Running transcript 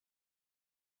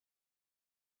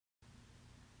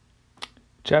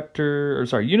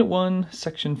Unit 1,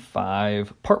 Section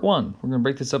 5, Part 1. We're going to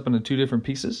break this up into two different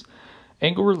pieces.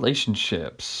 Angle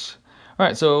relationships. All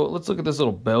right, so let's look at this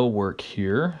little bell work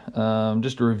here.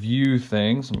 Just to review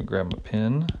things, let me grab my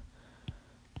pen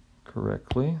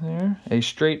correctly there. A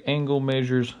straight angle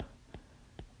measures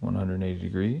 180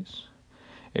 degrees.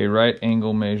 A right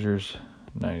angle measures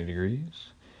 90 degrees.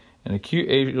 An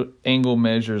acute angle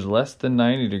measures less than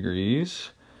 90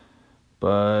 degrees,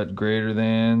 but greater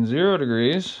than 0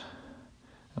 degrees.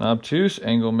 An obtuse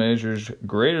angle measures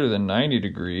greater than 90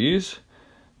 degrees,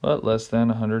 but less than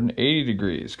 180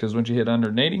 degrees, because once you hit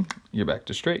 180, you're back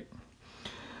to straight.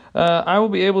 I will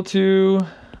be able to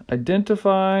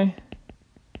identify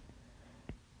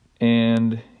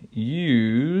and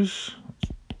use,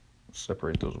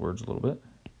 separate those words a little bit,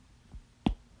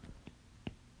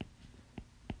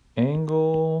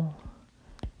 angle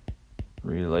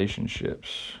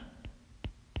relationships.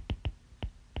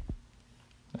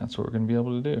 That's what we're going to be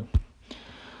able to do.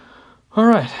 All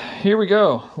right, here we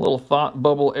go. A little thought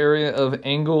bubble area of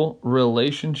angle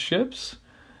relationships.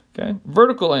 Okay,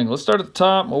 vertical angle. Let's start at the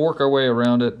top. We'll work our way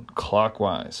around it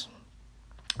clockwise.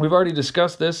 We've already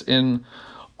discussed this in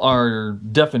our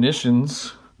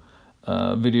definitions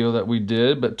video that we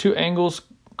did, but two angles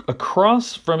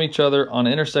across from each other on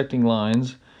intersecting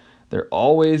lines, they're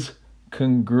always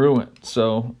congruent.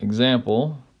 So,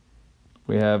 example,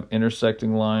 we have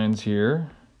intersecting lines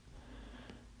here.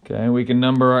 Okay, we can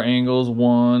number our angles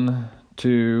 1,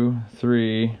 2,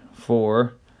 3,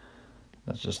 4.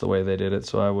 That's just the way they did it,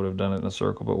 so I would have done it in a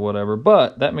circle, but whatever.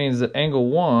 But that means that angle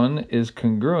 1 is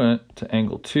congruent to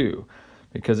angle 2,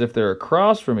 because if they're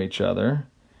across from each other,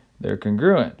 they're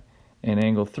congruent. And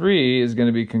angle 3 is going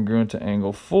to be congruent to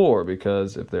angle 4,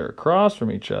 because if they're across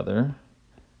from each other,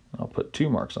 I'll put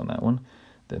 2 marks on that one,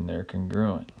 then they're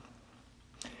congruent.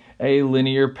 A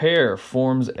linear pair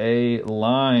forms a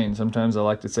line. Sometimes I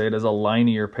like to say it as a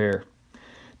linear pair.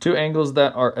 Two angles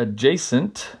that are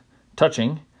adjacent,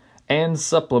 touching, and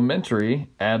supplementary,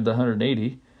 add the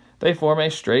 180, they form a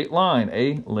straight line,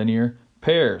 a linear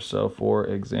pair. So for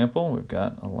example, we've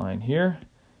got a line here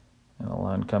and a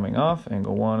line coming off,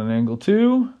 angle 1 and angle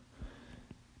 2.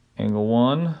 Angle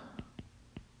 1,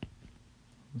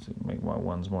 let's see, make my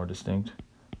ones more distinct,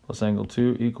 plus angle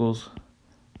 2 equals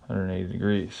 180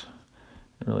 degrees.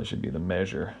 It really should be the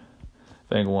measure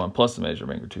of angle 1 plus the measure of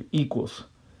angle 2 equals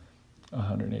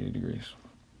 180 degrees.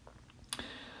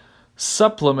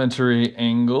 Supplementary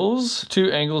angles,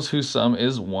 two angles whose sum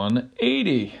is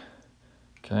 180.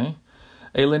 Okay.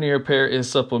 A linear pair is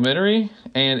supplementary,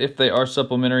 and if they are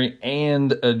supplementary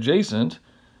and adjacent,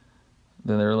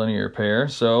 then they're a linear pair.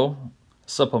 So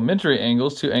supplementary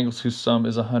angles, two angles whose sum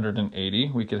is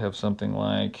 180. We could have something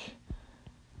like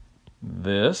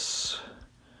this,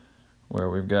 where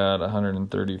we've got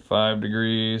 135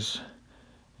 degrees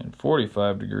and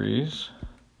 45 degrees.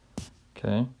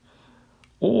 Okay.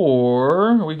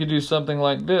 Or we could do something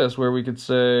like this, where we could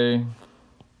say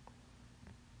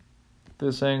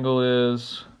this angle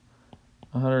is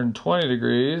 120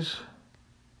 degrees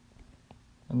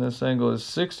and this angle is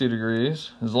 60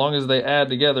 degrees. As long as they add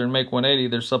together and make 180,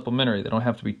 they're supplementary. They don't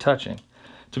have to be touching.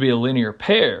 To be a linear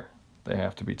pair, they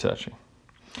have to be touching.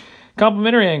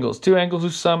 Complementary angles, two angles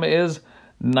whose sum is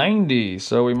 90.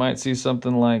 So we might see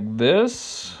something like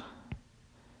this.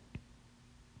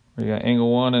 We got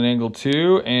angle 1 and angle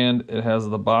 2, and it has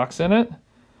the box in it.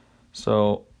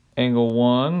 So angle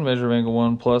 1, measure of angle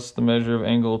 1 plus the measure of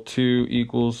angle 2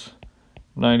 equals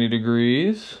 90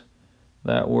 degrees.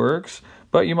 That works.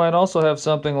 But you might also have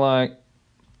something like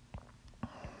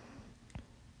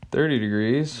 30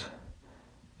 degrees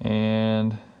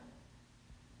and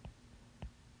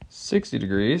 60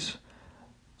 degrees.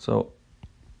 So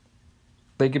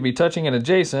they could be touching and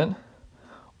adjacent,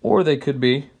 or they could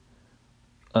be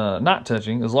not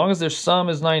touching. As long as their sum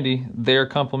is 90, they're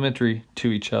complementary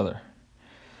to each other.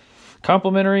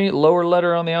 Complementary, lower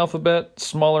letter on the alphabet,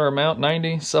 smaller amount,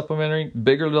 90. Supplementary,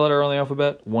 bigger letter on the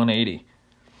alphabet, 180.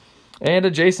 And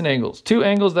adjacent angles, two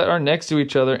angles that are next to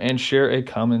each other and share a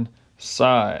common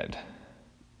side.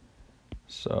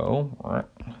 So,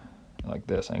 like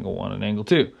this, angle 1 and angle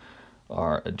 2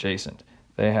 are adjacent.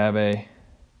 They have a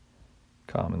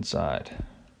common side.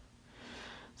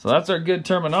 So that's our good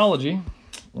terminology.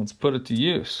 Let's put it to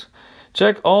use.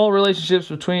 Check all relationships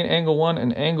between angle 1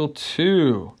 and angle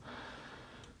 2.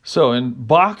 So in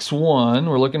box 1,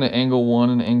 we're looking at angle 1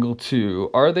 and angle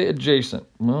 2. Are they adjacent?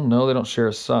 Well, no, they don't share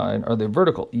a side. Are they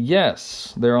vertical?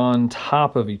 Yes, they're on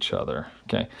top of each other.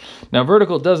 Okay. Now,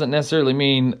 vertical doesn't necessarily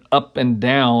mean up and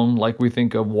down like we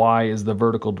think of y as the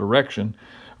vertical direction.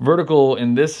 Vertical,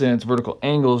 in this sense, vertical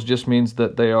angles just means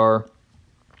that they are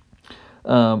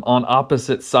on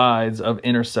opposite sides of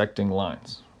intersecting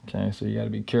lines. Okay, so you got to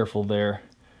be careful there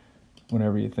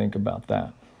whenever you think about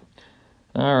that.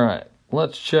 All right,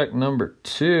 let's check number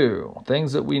 2.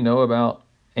 Things that we know about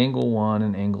angle 1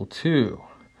 and angle 2.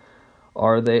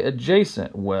 Are they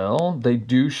adjacent? Well, they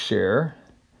do share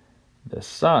this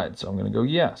side, so I'm going to go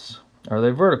yes. Are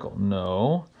they vertical?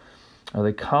 No. Are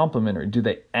they complementary? Do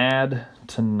they add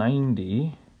to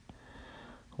 90?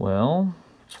 Well,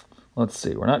 let's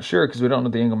see. We're not sure because we don't know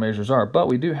what the angle measures are, but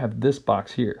we do have this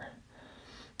box here.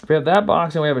 If we have that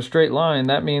box and we have a straight line,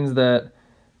 that means that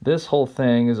this whole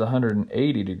thing is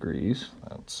 180 degrees.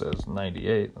 That says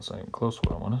 98. That's not even close to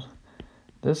what I wanted.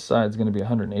 This side's going to be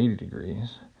 180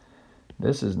 degrees.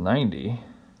 This is 90.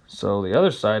 So the other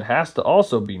side has to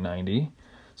also be 90.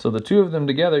 So the two of them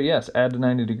together, yes, add to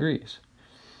 90 degrees.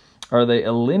 Are they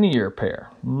a linear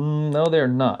pair? No, they're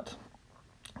not.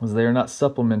 Because they are not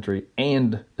supplementary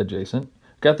and adjacent.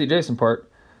 Got the adjacent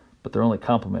part, but they're only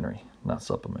complementary, not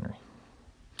supplementary.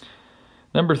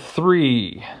 Number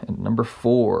 3 and number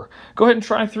 4. Go ahead and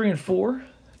try 3 and 4.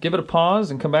 Give it a pause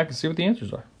and come back and see what the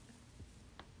answers are.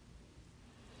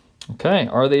 Okay,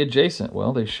 are they adjacent?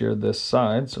 Well, they share this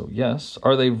side, so yes.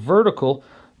 Are they vertical?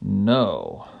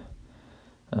 No.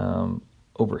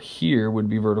 Over here would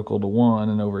be vertical to 1,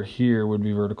 and over here would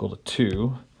be vertical to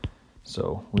 2.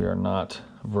 So we are not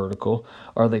vertical.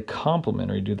 Are they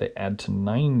complementary? Do they add to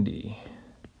 90?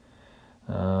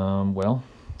 Well,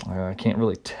 I can't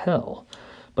really tell.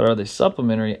 But are they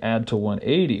supplementary? Add to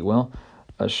 180? Well,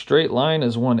 a straight line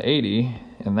is 180,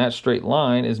 and that straight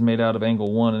line is made out of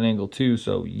angle 1 and angle 2,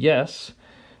 so yes.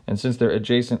 And since they're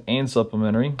adjacent and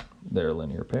supplementary, they're a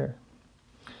linear pair.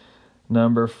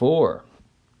 Number 4.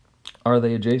 Are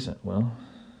they adjacent? Well,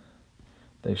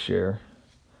 they share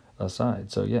a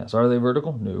side, so yes. Are they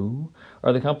vertical? No.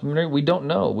 Are they complementary? We don't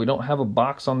know. We don't have a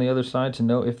box on the other side to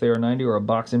know if they are 90 or a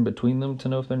box in between them to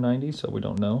know if they're 90, so we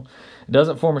don't know. It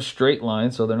doesn't form a straight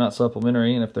line, so they're not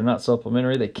supplementary, and if they're not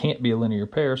supplementary, they can't be a linear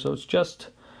pair, so it's just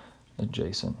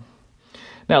adjacent.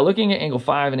 Now, looking at angle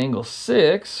 5 and angle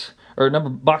 6, or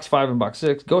box 5 and box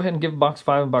 6, go ahead and give box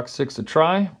 5 and box 6 a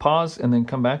try, pause, and then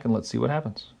come back and let's see what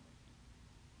happens.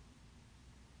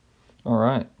 All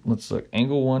right, let's look.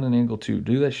 Angle 1 and angle 2,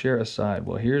 do they share a side?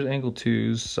 Well, here's angle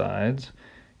 2's sides.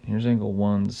 Here's angle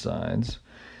 1's sides.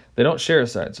 They don't share a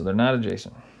side, so they're not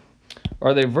adjacent.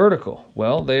 Are they vertical?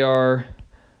 Well, they are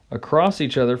across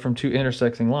each other from two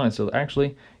intersecting lines. So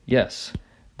actually, yes,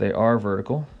 they are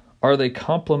vertical. Are they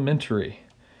complementary?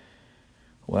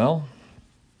 Well,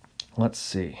 let's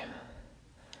see.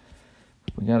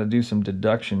 We got to do some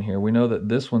deduction here. We know that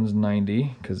this one's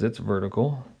 90 because it's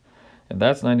vertical. If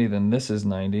that's 90, then this is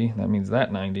 90. That means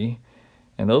that 90.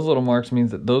 And those little marks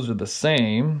means that those are the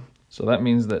same. So that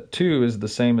means that 2 is the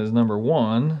same as number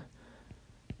 1.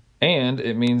 And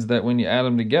it means that when you add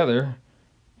them together,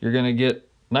 you're going to get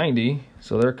 90.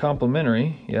 So they're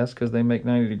complementary. Yes, because they make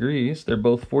 90 degrees. They're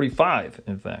both 45,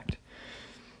 in fact.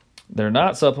 They're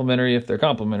not supplementary if they're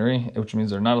complementary, which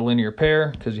means they're not a linear pair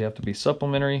because you have to be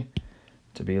supplementary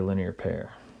to be a linear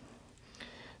pair.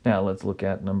 Now let's look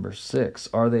at number 6.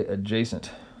 Are they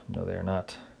adjacent? No, they are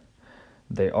not.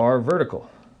 They are vertical.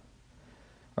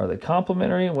 Are they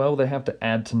complementary? Well, they have to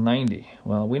add to 90.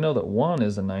 Well, we know that 1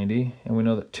 is a 90, and we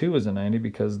know that 2 is a 90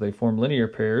 because they form linear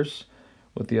pairs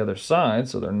with the other side,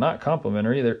 so they're not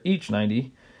complementary. They're each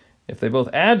 90. If they both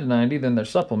add to 90, then they're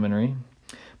supplementary.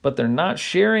 But they're not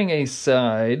sharing a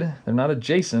side. They're not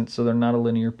adjacent, so they're not a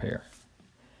linear pair.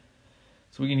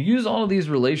 So we can use all of these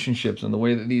relationships and the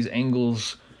way that these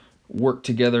angles work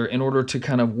together in order to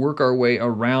kind of work our way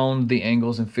around the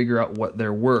angles and figure out what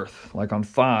they're worth. Like on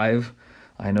 5,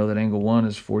 I know that angle 1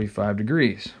 is 45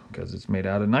 degrees because it's made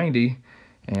out of 90,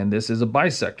 and this is a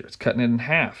bisector. It's cutting it in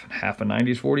half. Half of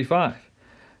 90 is 45.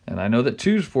 And I know that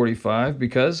 2 is 45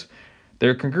 because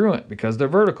they're congruent, because they're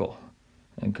vertical.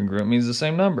 And congruent means the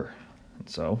same number. And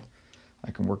so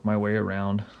I can work my way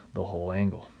around the whole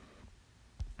angle.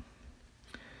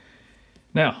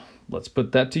 Now, let's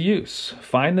put that to use.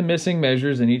 Find the missing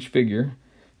measures in each figure.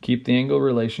 Keep the angle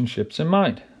relationships in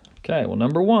mind. Okay, well,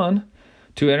 number 1,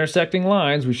 two intersecting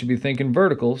lines, we should be thinking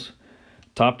verticals.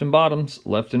 Top and bottoms,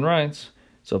 left and rights.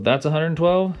 So if that's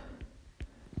 112,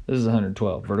 this is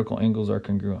 112. Vertical angles are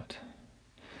congruent.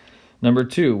 Number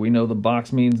 2, we know the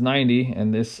box means 90,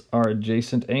 and this are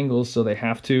adjacent angles, so they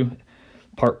have to.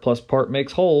 Part plus part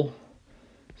makes whole.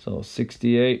 So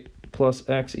 68 plus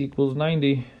x equals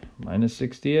 90. Minus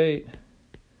 68.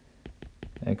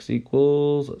 X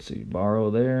equals, let's see, borrow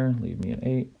there, leave me an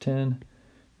 8, 10,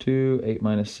 2, 8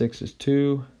 minus 6 is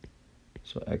 2.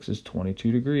 So x is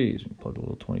 22 degrees. We plug a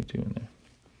little 22 in there.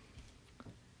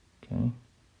 Okay.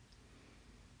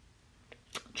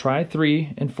 try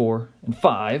 3 and 4 and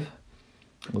 5.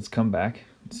 Let's come back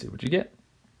and see what you get.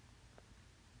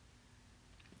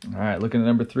 All right, looking at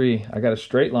number 3, I got a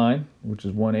straight line, which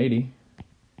is 180.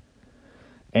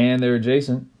 And they're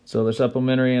adjacent. So they're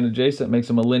supplementary and adjacent, makes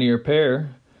them a linear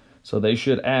pair. So they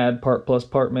should add. Part plus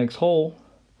part makes whole.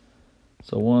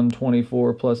 So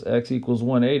 124 plus x equals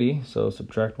 180. So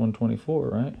subtract 124,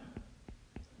 right?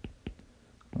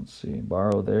 Let's see,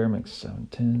 borrow there makes 7,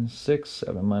 10, 6.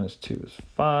 7 minus 2 is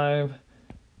 5.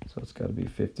 So it's got to be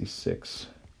 56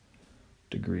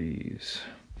 degrees.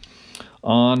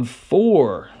 On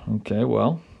 4, okay,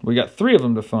 well, we got 3 of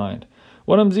them to find.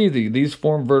 One of them's easy. These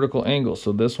form vertical angles.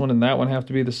 So this one and that one have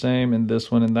to be the same, and this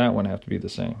one and that one have to be the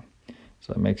same.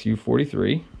 So that makes you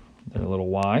 43. There's a little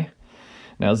y.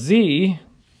 Now z,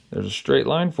 there's a straight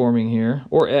line forming here,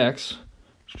 or x,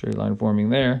 straight line forming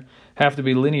there, have to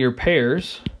be linear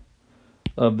pairs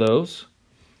of those.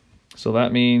 So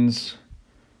that means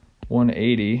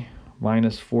 180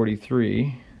 minus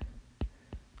 43.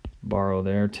 Borrow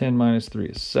there. 10 minus 3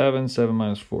 is 7. 7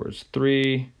 minus 4 is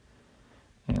 3.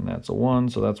 And that's a 1,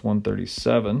 so that's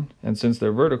 137. And since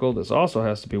they're vertical, this also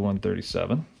has to be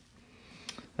 137.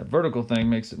 That vertical thing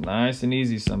makes it nice and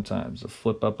easy sometimes to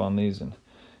flip up on these and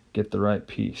get the right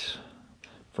piece.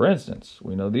 For instance,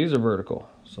 we know these are vertical,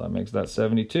 so that makes that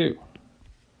 72.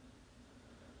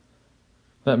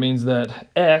 That means that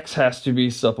x has to be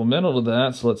supplemental to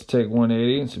that, so let's take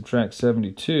 180 and subtract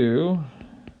 72.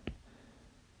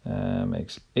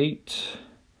 Makes 8,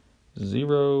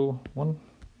 0, 1.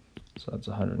 So that's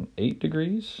 108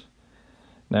 degrees.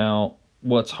 Now,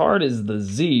 what's hard is the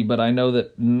z, but I know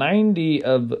that 90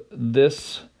 of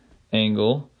this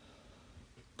angle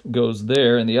goes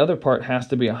there, and the other part has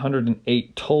to be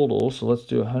 108 total. So let's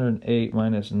do 108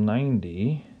 minus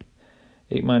 90.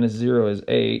 8 minus 0 is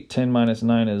 8. 10 minus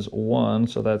 9 is 1,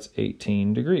 so that's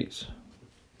 18 degrees.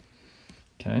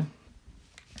 Okay.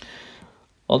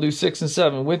 I'll do 6 and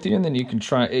 7 with you, and then you can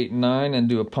try 8 and 9 and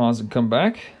do a pause and come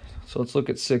back. So let's look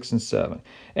at 6 and 7.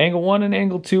 Angle 1 and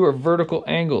angle 2 are vertical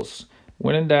angles.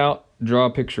 When in doubt, draw a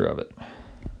picture of it.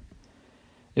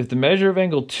 If the measure of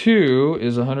angle 2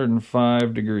 is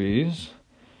 105 degrees,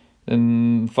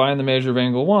 then find the measure of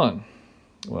angle 1.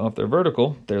 Well, if they're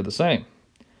vertical, they're the same.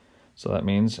 So that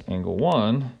means angle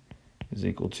 1 is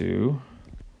equal to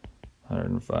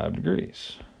 105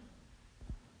 degrees.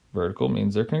 Vertical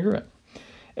means they're congruent.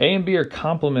 A and B are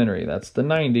complementary. That's the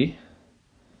 90.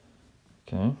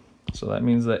 Okay, so that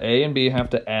means that A and B have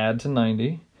to add to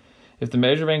 90. If the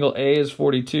measure of angle A is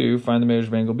 42, find the measure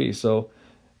of angle B. So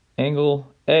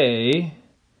angle A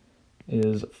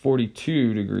is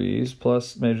 42 degrees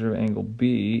plus measure of angle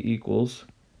B equals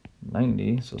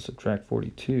 90. So subtract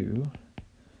 42.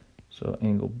 So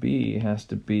angle B has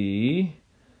to be,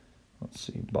 let's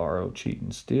see, borrow, cheat,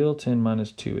 and steal. 10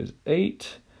 minus 2 is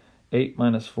 8. 8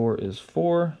 minus 4 is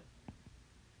 4.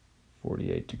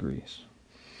 48 degrees.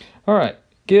 All right,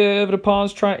 give it a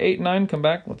pause, try 8 and 9, come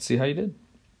back. Let's see how you did.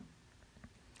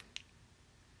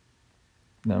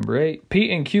 Number 8,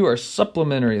 P and Q are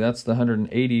supplementary. That's the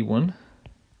 180 one.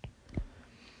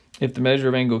 If the measure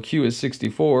of angle Q is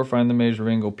 64, find the measure of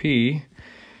angle P.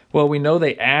 Well, we know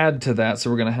they add to that, so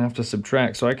we're going to have to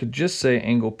subtract. So I could just say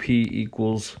angle P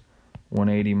equals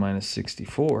 180 minus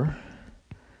 64.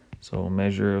 So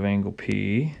measure of angle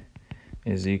P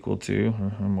is equal to,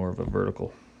 more of a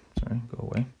vertical, sorry,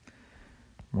 go away.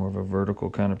 More of a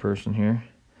vertical kind of person here.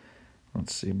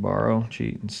 Let's see, borrow,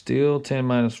 cheat, and steal. 10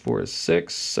 minus 4 is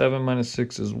 6. 7 minus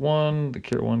 6 is 1. The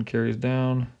 1 carries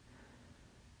down.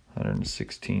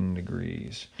 116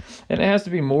 degrees. And it has to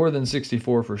be more than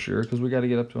 64 for sure, because we got to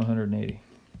get up to 180.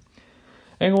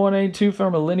 Angle 182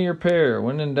 form a linear pair.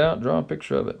 When in doubt, draw a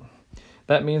picture of it.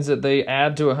 That means that they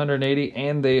add to 180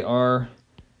 and they are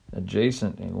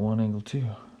adjacent. Angle 1, angle 2.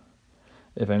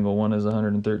 If angle 1 is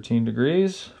 113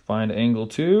 degrees, find angle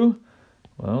 2.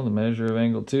 Well, the measure of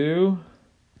angle 2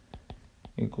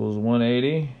 equals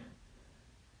 180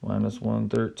 minus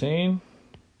 113.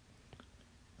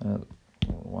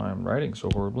 Why I'm writing so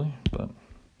horribly, but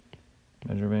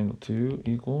measure of angle 2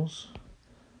 equals,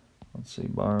 let's see,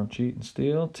 borrow, cheat, and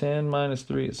steal. 10 minus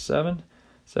 3 is 7.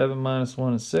 7 minus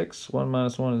 1 is 6. 1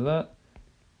 minus 1 is that.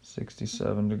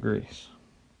 67 degrees.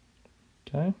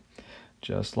 Okay,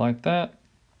 just like that.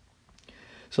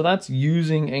 So that's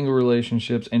using angle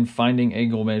relationships and finding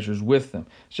angle measures with them.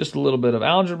 It's just a little bit of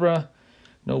algebra.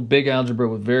 No big algebra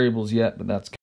with variables yet, but that's